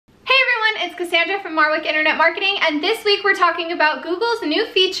Cassandra from Marwick Internet Marketing, and this week we're talking about Google's new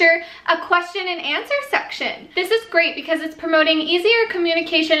feature, a question and answer section. This is great because it's promoting easier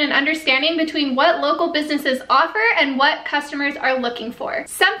communication and understanding between what local businesses offer and what customers are looking for.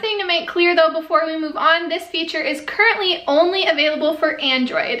 Something to make clear though before we move on, this feature is currently only available for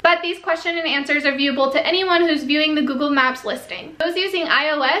Android, but these question and answers are viewable to anyone who's viewing the Google Maps listing. Those using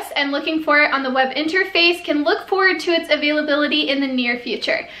iOS and looking for it on the web interface can look forward to its availability in the near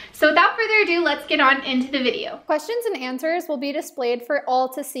future. So without further ado, let's get on into the video. Questions and answers will be displayed for all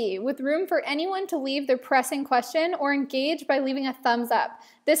to see, with room for anyone to leave their pressing question or engage by leaving a thumbs up.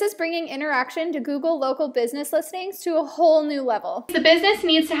 This is bringing interaction to Google local business listings to a whole new level. The business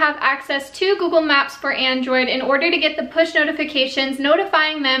needs to have access to Google Maps for Android in order to get the push notifications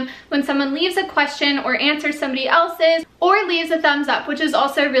notifying them when someone leaves a question or answers somebody else's or leaves a thumbs up, which is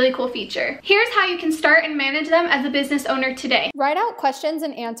also a really cool feature. Here's how you can start and manage them as a business owner today. Write out questions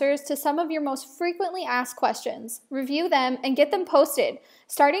and answers to some of your most frequently asked questions. Review them and get them posted.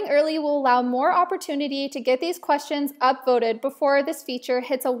 Starting early will allow more opportunity to get these questions upvoted before this feature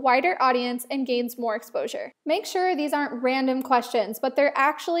hits a wider audience and gains more exposure. Make sure these aren't random questions, but they're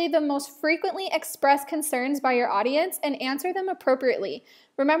actually the most frequently expressed concerns by your audience, and answer them appropriately.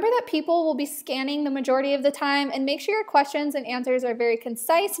 Remember that people will be scanning the majority of the time, and make sure your questions and answers are very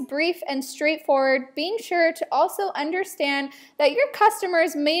concise, brief, and straightforward, being sure to also understand that your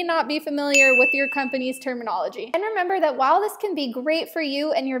customers may not be familiar with your company's terminology. And remember that while this can be great for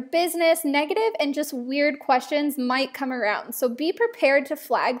you and your business, negative and just weird questions might come around. So be prepared to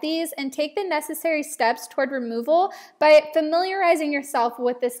flag these and take the necessary steps toward removal by familiarizing yourself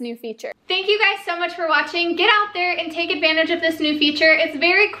with this new feature. Thank you guys so much for watching. Get out there and take advantage of this new feature. It's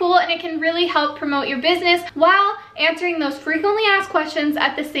very cool and it can really help promote your business while answering those frequently asked questions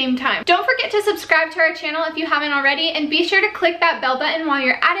at the same time. Don't forget to subscribe to our channel if you haven't already, and be sure to click that bell button while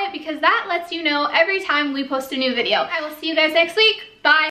you're at it because that lets you know every time we post a new video. I will see you guys next week. Bye!